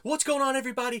What's going on,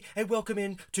 everybody, and welcome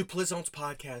in to Plizont's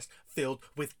podcast, filled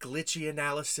with glitchy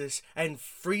analysis and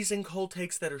freezing cold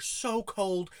takes that are so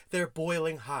cold they're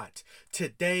boiling hot.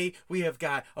 Today, we have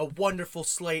got a wonderful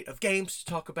slate of games to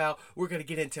talk about. We're going to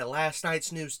get into last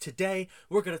night's news today.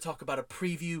 We're going to talk about a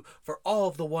preview for all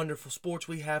of the wonderful sports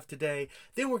we have today.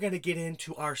 Then we're going to get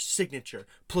into our signature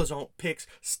Plizont picks,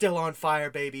 still on fire,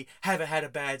 baby. Haven't had a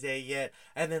bad day yet.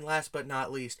 And then last but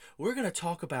not least, we're going to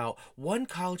talk about one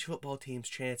college football team's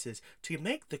chances to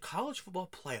make the college football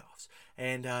playoffs.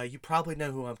 And you probably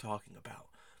know who I'm talking about.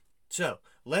 So,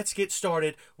 let's get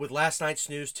started with last night's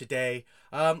news today.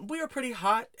 We were pretty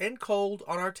hot and cold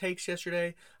on our takes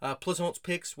yesterday. Plizont's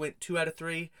picks went 2 out of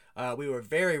 3. We were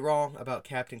very wrong about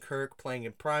Captain Kirk playing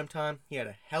in primetime. He had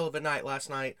a hell of a night last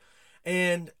night.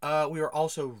 And we were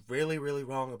also really, really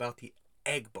wrong about the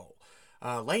Egg Bowl.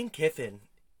 Lane Kiffin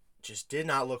just did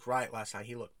not look right last night.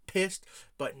 He looked pissed,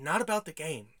 but not about the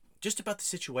game. Just about the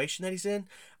situation that he's in.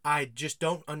 I just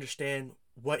don't understand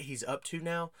what he's up to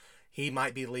now. He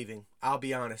might be leaving, I'll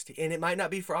be honest. And it might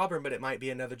not be for Auburn, but it might be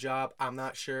another job. I'm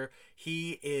not sure.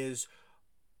 He is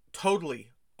totally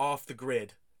off the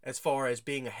grid as far as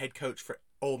being a head coach for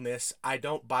Ole Miss. I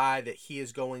don't buy that he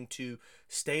is going to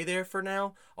stay there for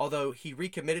now, although he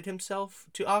recommitted himself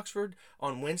to Oxford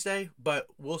on Wednesday, but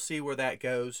we'll see where that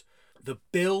goes. The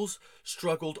Bills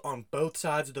struggled on both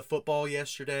sides of the football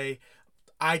yesterday.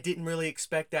 I didn't really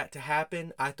expect that to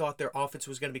happen. I thought their offense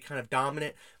was going to be kind of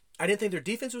dominant. I didn't think their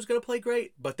defense was going to play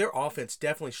great, but their offense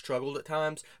definitely struggled at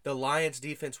times. The Lions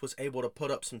defense was able to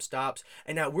put up some stops.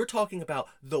 And now we're talking about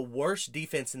the worst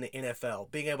defense in the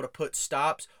NFL, being able to put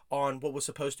stops on what was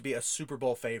supposed to be a Super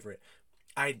Bowl favorite.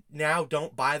 I now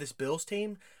don't buy this Bills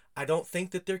team. I don't think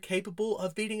that they're capable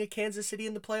of beating a Kansas City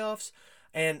in the playoffs.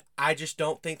 And I just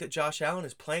don't think that Josh Allen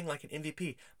is playing like an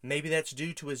MVP. Maybe that's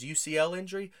due to his UCL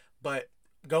injury, but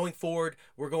going forward,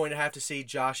 we're going to have to see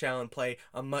Josh Allen play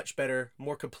a much better,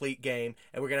 more complete game,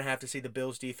 and we're going to have to see the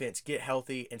Bills defense get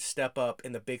healthy and step up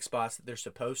in the big spots that they're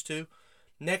supposed to.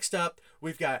 Next up,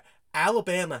 we've got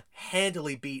Alabama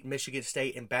handily beat Michigan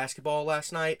State in basketball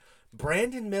last night.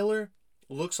 Brandon Miller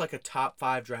looks like a top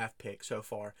 5 draft pick so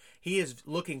far. He is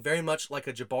looking very much like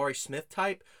a Jabari Smith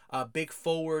type, a big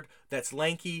forward that's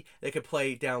lanky, that can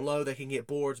play down low, that can get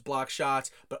boards, block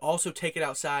shots, but also take it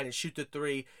outside and shoot the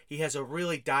three. He has a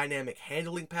really dynamic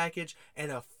handling package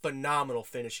and a phenomenal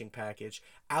finishing package.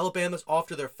 Alabama's off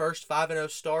to their first 5-0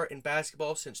 start in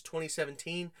basketball since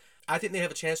 2017. I think they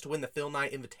have a chance to win the Phil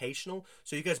Knight Invitational,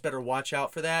 so you guys better watch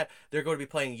out for that. They're going to be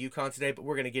playing UConn today, but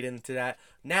we're going to get into that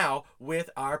now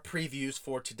with our previews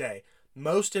for today.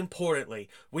 Most importantly,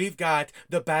 we've got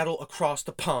the battle across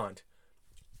the pond.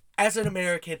 As an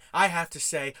American, I have to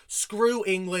say, screw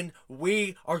England.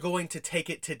 We are going to take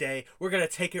it today. We're going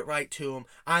to take it right to them.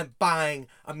 I'm buying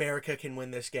America can win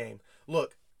this game.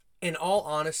 Look, in all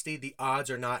honesty, the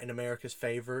odds are not in America's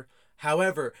favor.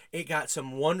 However, it got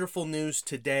some wonderful news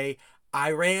today.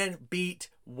 Iran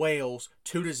beat Wales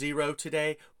 2-0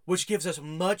 today, which gives us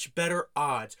much better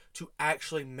odds to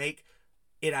actually make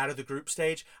it out of the group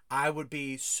stage. I would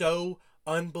be so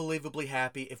unbelievably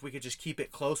happy if we could just keep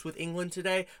it close with England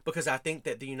today, because I think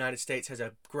that the United States has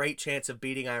a great chance of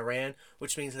beating Iran,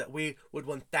 which means that we would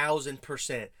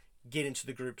 1000% get into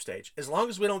the group stage. As long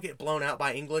as we don't get blown out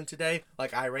by England today,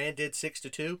 like Iran did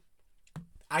 6-2,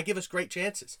 I give us great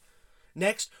chances.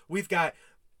 Next, we've got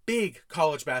big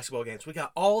college basketball games. We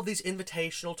got all these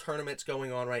invitational tournaments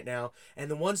going on right now, and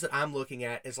the ones that I'm looking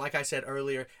at is, like I said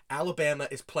earlier, Alabama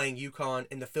is playing UConn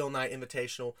in the Phil Knight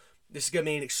Invitational. This is going to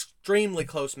be an extremely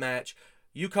close match.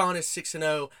 UConn is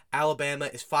 6-0. Alabama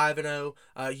is 5-0.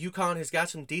 UConn has got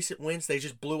some decent wins. They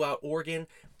just blew out Oregon.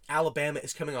 Alabama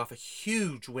is coming off a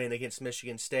huge win against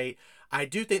Michigan State. I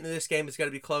do think that this game is going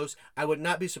to be close. I would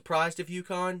not be surprised if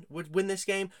UConn would win this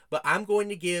game, but I'm going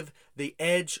to give the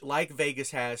edge, like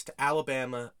Vegas has, to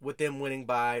Alabama, with them winning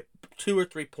by 2 or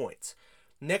 3 points.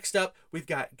 Next up, we've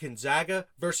got Gonzaga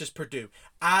versus Purdue.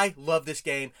 I love this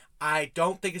game. I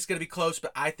don't think it's going to be close,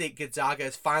 but I think Gonzaga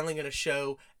is finally going to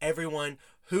show everyone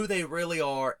who they really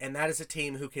are, and that is a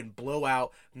team who can blow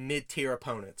out mid-tier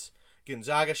opponents.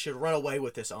 Gonzaga should run away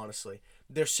with this, honestly.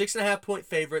 They're 6.5-point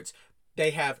favorites.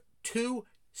 They have 2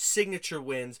 signature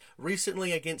wins.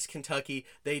 Recently against Kentucky,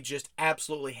 they just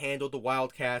absolutely handled the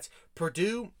Wildcats.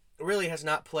 Purdue really has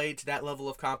not played to that level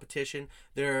of competition.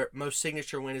 Their most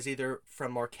signature win is either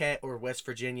from Marquette or West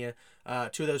Virginia.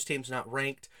 2 of those teams not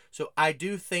ranked. So I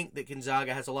do think that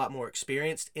Gonzaga has a lot more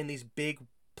experience in these big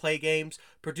play games.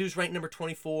 Purdue's ranked number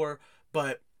 24,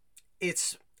 but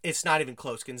it's not even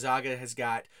close. Gonzaga has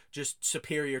got just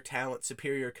superior talent,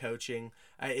 superior coaching.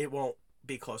 It won't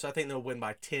be close. I think they'll win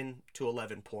by 10 to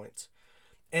 11 points.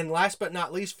 And last but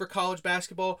not least for college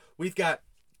basketball, we've got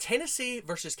Tennessee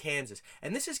versus Kansas.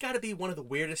 And this has got to be one of the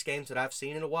weirdest games that I've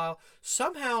seen in a while.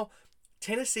 Somehow,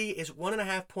 Tennessee is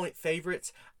 1.5-point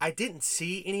favorites. I didn't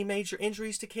see any major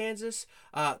injuries to Kansas.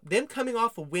 Them coming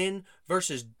off a win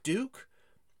versus Duke,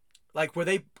 like where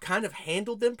they kind of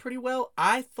handled them pretty well,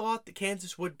 I thought that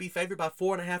Kansas would be favored by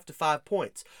 4.5 to 5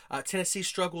 points. Tennessee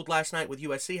struggled last night with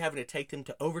USC, having to take them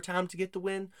to overtime to get the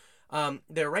win.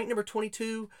 They're ranked number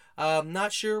 22.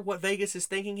 Not sure what Vegas is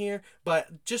thinking here,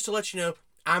 but just to let you know,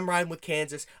 I'm riding with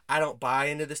Kansas. I don't buy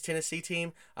into this Tennessee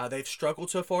team. They've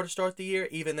struggled so far to start the year,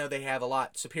 even though they have a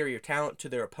lot superior talent to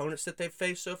their opponents that they've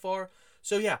faced so far.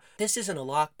 So yeah, this isn't a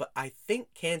lock, but I think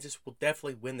Kansas will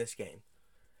definitely win this game.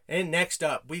 And next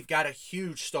up, we've got a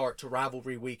huge start to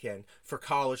rivalry weekend for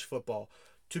college football.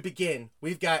 To begin,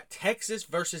 we've got Texas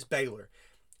versus Baylor.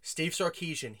 Steve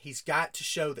Sarkisian, he's got to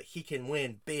show that he can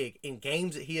win big in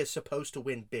games that he is supposed to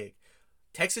win big.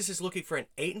 Texas is looking for an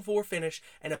 8-4 finish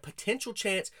and a potential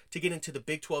chance to get into the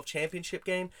Big 12 championship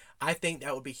game. I think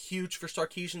that would be huge for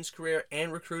Sarkisian's career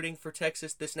and recruiting for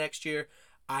Texas this next year.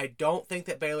 I don't think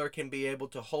that Baylor can be able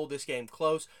to hold this game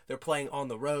close. They're playing on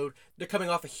the road. They're coming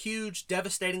off a huge,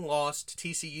 devastating loss to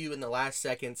TCU in the last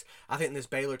seconds. I think this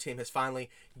Baylor team has finally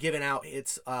given out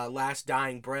its last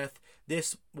dying breath.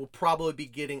 This will probably be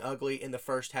getting ugly in the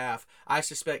first half. I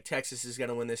suspect Texas is going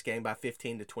to win this game by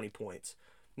 15 to 20 points.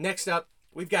 Next up,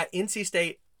 we've got NC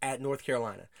State at North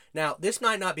Carolina. Now, this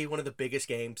might not be one of the biggest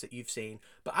games that you've seen,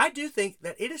 but I do think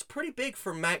that it is pretty big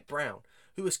for Mack Brown,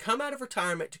 who has come out of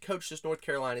retirement to coach this North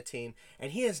Carolina team,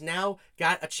 and he has now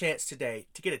got a chance today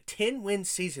to get a 10-win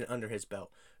season under his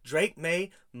belt. Drake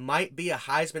May might be a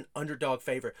Heisman underdog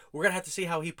favorite. We're going to have to see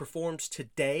how he performs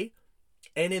today.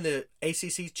 And in the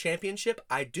ACC championship,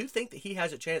 I do think that he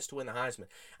has a chance to win the Heisman.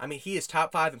 I mean, he is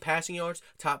top 5 in passing yards,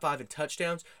 top 5 in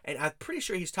touchdowns, and I'm pretty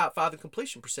sure he's top 5 in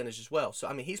completion percentage as well. So,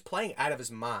 I mean, he's playing out of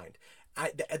his mind.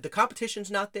 The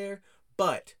competition's not there,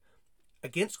 but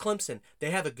against Clemson,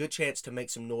 they have a good chance to make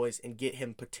some noise and get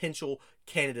him potential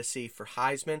candidacy for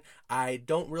Heisman. I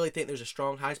don't really think there's a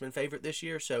strong Heisman favorite this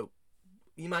year, so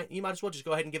you might as well just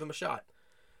go ahead and give him a shot.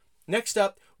 Next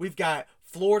up, we've got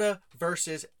Florida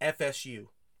versus FSU.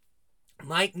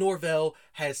 Mike Norvell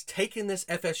has taken this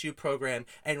FSU program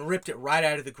and ripped it right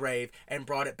out of the grave and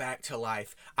brought it back to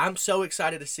life. I'm so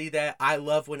excited to see that. I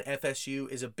love when FSU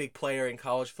is a big player in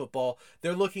college football.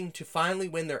 They're looking to finally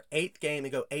win their 8th game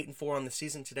and go 8-4 on the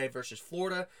season today versus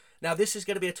Florida. Now, this is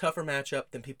going to be a tougher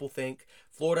matchup than people think.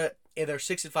 Florida, they're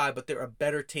 6-5, but they're a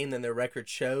better team than their record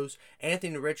shows.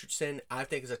 Anthony Richardson, I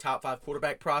think, is a top 5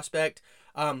 quarterback prospect.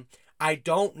 I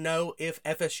don't know if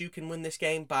FSU can win this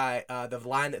game by the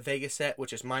line that Vegas set,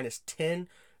 which is -10,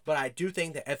 but I do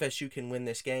think that FSU can win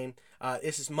this game.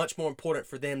 This is much more important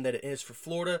for them than it is for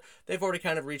Florida. They've already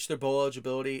kind of reached their bowl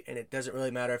eligibility, and it doesn't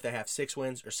really matter if they have 6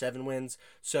 wins or 7 wins.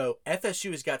 So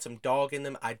FSU has got some dog in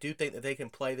them. I do think that they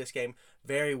can play this game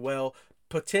very well.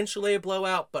 Potentially a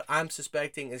blowout, but I'm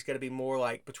suspecting it's going to be more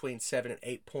like between 7 and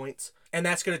 8 points. And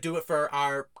that's going to do it for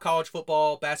our college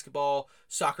football, basketball,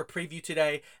 soccer preview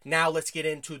today. Now let's get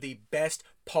into the best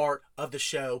part of the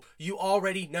show. You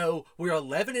already know we're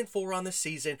 11-4 on the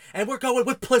season, and we're going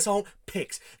with Pleasant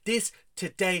picks. This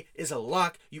today is a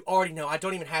lock. You already know. I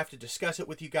don't even have to discuss it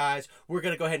with you guys. We're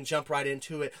going to go ahead and jump right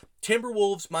into it.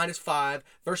 Timberwolves -5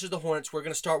 versus the Hornets. We're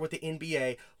going to start with the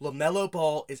NBA. LaMelo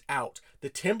Ball is out. The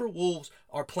Timberwolves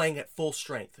are playing at full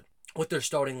strength with their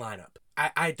starting lineup.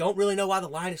 I don't really know why the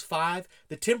line is 5.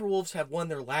 The Timberwolves have won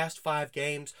their last 5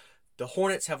 games. The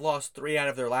Hornets have lost 3 out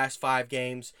of their last 5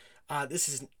 games. This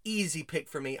is an easy pick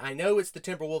for me. I know it's the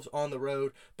Timberwolves on the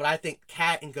road, but I think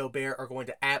Cat and Gobert are going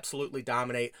to absolutely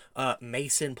dominate.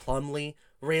 Mason Plumlee,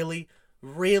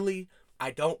 really? I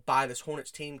don't buy this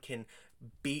Hornets team can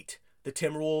beat the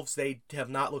Timberwolves. They have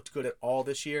not looked good at all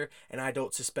this year, and I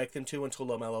don't suspect them to until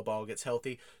LaMelo Ball gets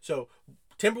healthy. So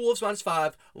Timberwolves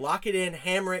 -5, lock it in,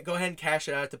 hammer it, go ahead and cash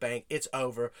it out at the bank. It's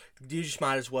over. You just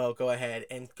might as well go ahead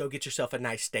and go get yourself a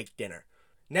nice steak dinner.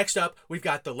 Next up, we've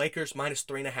got the Lakers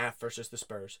 -3.5 versus the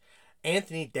Spurs.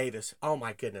 Anthony Davis, oh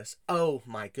my goodness,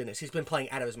 he's been playing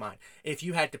out of his mind. If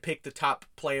you had to pick the top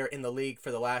player in the league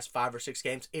for the last 5 or 6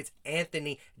 games, it's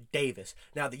Anthony Davis.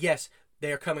 Now, yes,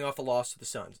 they are coming off a loss to the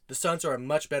Suns. The Suns are a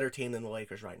much better team than the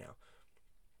Lakers right now.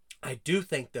 I do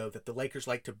think, though, that the Lakers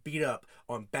like to beat up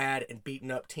on bad and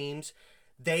beaten up teams.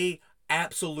 They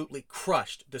absolutely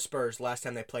crushed the Spurs last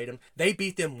time they played them. They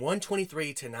beat them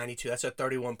 123-92. That's a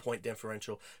 31-point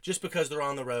differential. Just because they're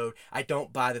on the road, I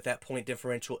don't buy that point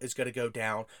differential is going to go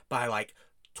down by like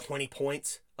 20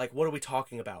 points. Like, what are we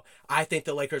talking about? I think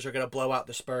the Lakers are going to blow out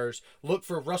the Spurs. Look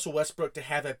for Russell Westbrook to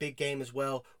have a big game as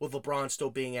well, with LeBron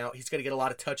still being out. He's going to get a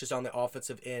lot of touches on the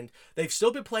offensive end. They've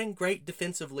still been playing great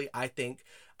defensively, I think.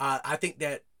 I think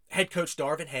that head coach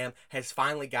Darvin Ham has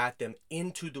finally got them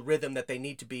into the rhythm that they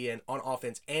need to be in on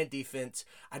offense and defense.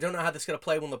 I don't know how this is going to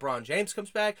play when LeBron James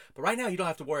comes back, but right now you don't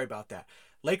have to worry about that.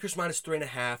 Lakers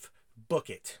 -3.5. Book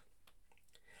it.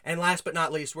 And last but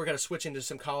not least, we're going to switch into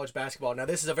some college basketball. Now,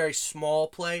 this is a very small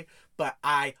play, but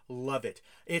I love it.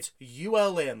 It's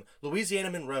ULM, Louisiana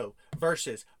Monroe,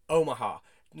 versus Omaha.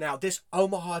 Now, this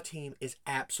Omaha team is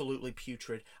absolutely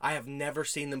putrid. I have never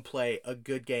seen them play a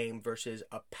good game versus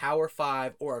a Power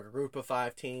 5 or a Group of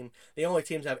 5 team. The only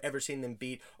teams I've ever seen them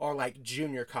beat are like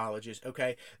junior colleges,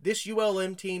 okay? This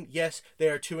ULM team, yes, they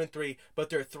are 2-3, but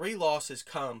their 3 losses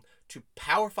come to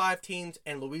Power 5 teams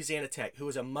and Louisiana Tech, who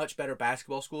is a much better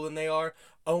basketball school than they are.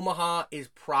 Omaha is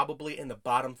probably in the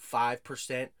bottom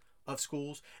 5% of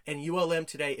schools, and ULM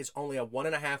today is only a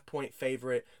 1.5-point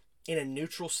favorite in a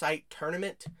neutral site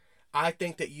tournament. I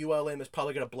think that ULM is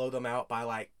probably going to blow them out by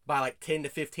like 10 to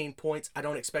 15 points. I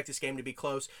don't expect this game to be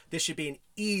close. This should be an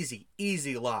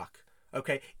easy lock.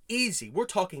 Okay, easy. We're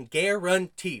talking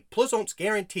guarantee. Plaisance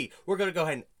guarantee. We're going to go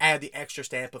ahead and add the extra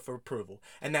stamp of approval.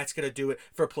 And that's going to do it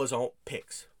for Plaisance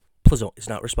picks. Plaisance is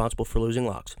not responsible for losing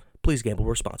locks. Please gamble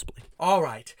responsibly. All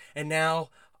right, and now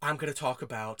I'm going to talk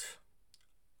about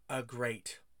a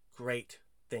great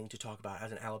thing to talk about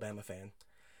as an Alabama fan.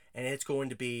 And it's going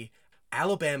to be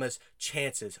Alabama's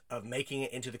chances of making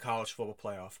it into the college football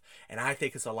playoff. And I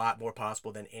think it's a lot more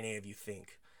possible than any of you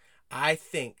think. I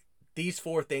think these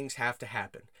 4 things have to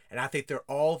happen. And I think they're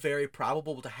all very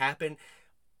probable to happen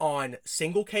on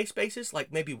single case basis.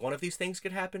 Like maybe one of these things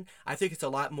could happen. I think it's a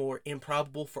lot more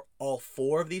improbable for all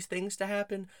 4 of these things to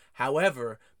happen.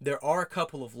 However, there are a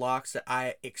couple of locks that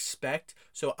I expect.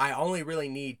 So I only really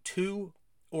need 2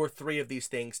 or 3 of these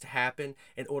things to happen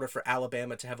in order for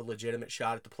Alabama to have a legitimate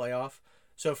shot at the playoff.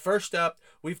 So first up,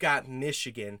 we've got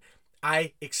Michigan.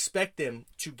 I expect them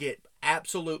to get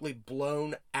absolutely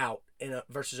blown out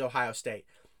versus Ohio State.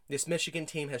 This Michigan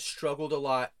team has struggled a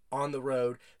lot on the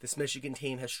road. This Michigan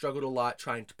team has struggled a lot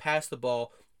trying to pass the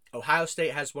ball. Ohio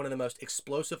State has one of the most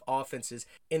explosive offenses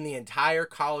in the entire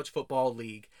college football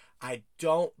league. I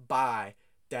don't buy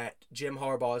that Jim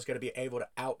Harbaugh is going to be able to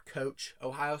outcoach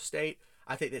Ohio State.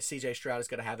 I think that C.J. Stroud is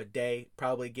going to have a day,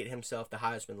 probably get himself the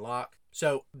Heisman lock.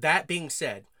 So that being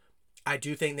said, I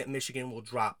do think that Michigan will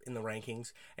drop in the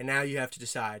rankings. And now you have to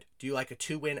decide, do you like a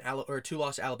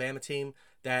 2-loss Alabama team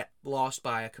that lost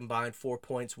by a combined 4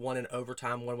 points, 1 in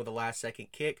overtime, 1 with a last-second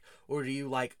kick? Or do you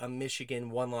like a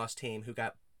Michigan 1-loss team who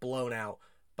got blown out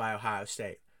by Ohio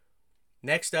State?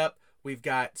 Next up, we've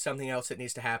got something else that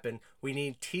needs to happen. We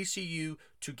need TCU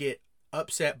to get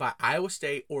upset by Iowa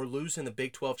State or lose in the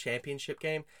Big 12 championship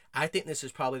game. I think this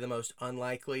is probably the most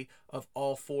unlikely of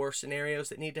all 4 scenarios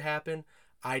that need to happen.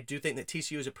 I do think that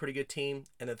TCU is a pretty good team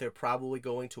and that they're probably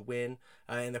going to win,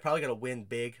 and they're probably going to win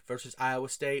big versus Iowa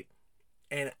State.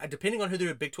 And depending on who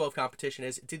their Big 12 competition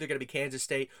is, it's either going to be Kansas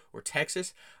State or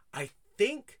Texas. I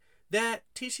think that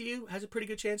TCU has a pretty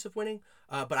good chance of winning,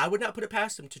 but I would not put it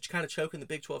past them to kind of choke in the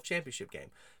Big 12 championship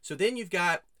game. So then you've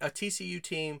got a TCU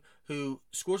team who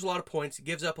scores a lot of points,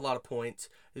 gives up a lot of points,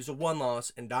 is a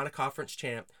 1-loss and not a conference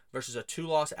champ versus a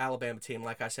 2-loss Alabama team,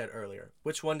 like I said earlier.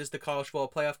 Which one does the College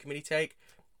Football Playoff Committee take?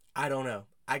 I don't know.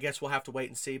 I guess we'll have to wait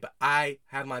and see, but I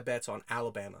have my bets on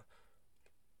Alabama.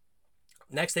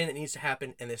 Next thing that needs to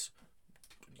happen in this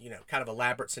kind of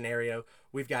elaborate scenario,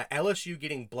 we've got LSU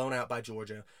getting blown out by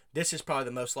Georgia. This is probably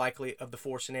the most likely of the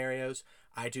 4 scenarios.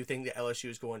 I do think that LSU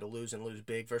is going to lose and lose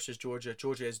big versus Georgia.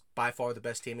 Georgia is by far the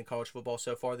best team in college football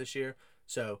so far this year.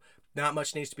 So not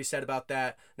much needs to be said about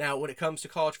that. Now, when it comes to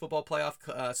college football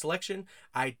playoff selection,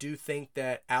 I do think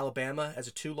that Alabama as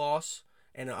a 2-loss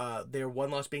and their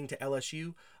 1 loss being to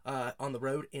LSU on the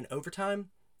road in overtime,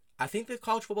 I think the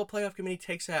College Football Playoff Committee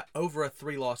takes that over a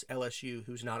 3-loss LSU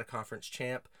who's not a conference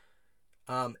champ.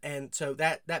 And so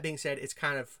that being said, it's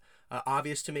kind of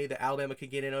obvious to me that Alabama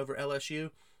could get in over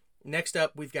LSU. Next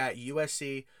up, we've got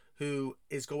USC, who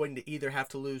is going to either have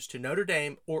to lose to Notre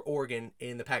Dame or Oregon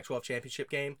in the Pac-12 championship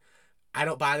game. I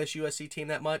don't buy this USC team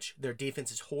that much. Their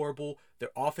defense is horrible. Their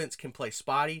offense can play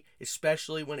spotty,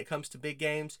 especially when it comes to big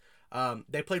games.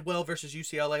 They played well versus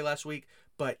UCLA last week,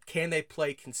 but can they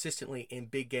play consistently in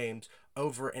big games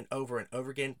over and over and over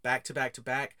again, back to back to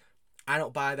back? I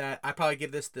don't buy that. I probably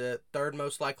give this the 3rd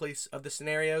most likely of the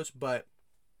scenarios, but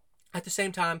at the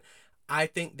same time, I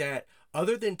think that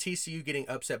other than TCU getting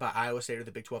upset by Iowa State or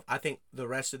the Big 12, I think the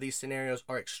rest of these scenarios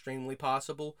are extremely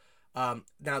possible.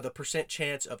 Now, the percent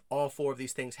chance of all four of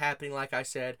these things happening, like I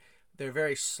said, they're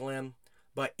very slim.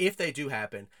 But if they do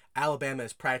happen, Alabama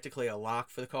is practically a lock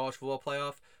for the college football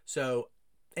playoff. So,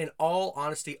 in all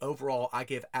honesty, overall, I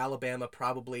give Alabama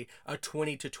probably a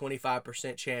 20 to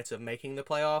 25% chance of making the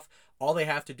playoff. All they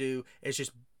have to do is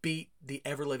just beat the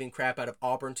ever-living crap out of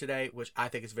Auburn today, which I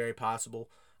think is very possible.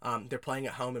 They're playing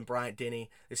at home in Bryant-Denny.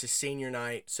 This is senior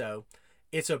night, so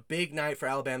it's a big night for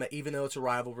Alabama, even though it's a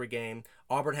rivalry game.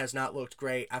 Auburn has not looked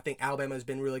great. I think Alabama has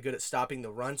been really good at stopping the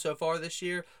run so far this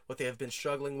year. What they have been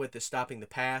struggling with is stopping the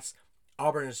pass.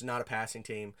 Auburn is not a passing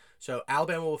team. So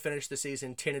Alabama will finish the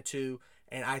season 10-2,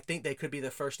 and I think they could be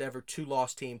the first ever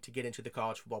two-loss team to get into the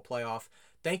college football playoff.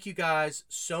 Thank you guys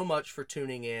so much for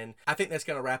tuning in. I think that's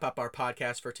going to wrap up our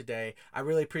podcast for today. I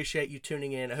really appreciate you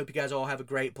tuning in. I hope you guys all have a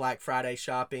great Black Friday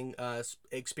shopping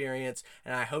experience,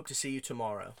 and I hope to see you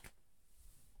tomorrow.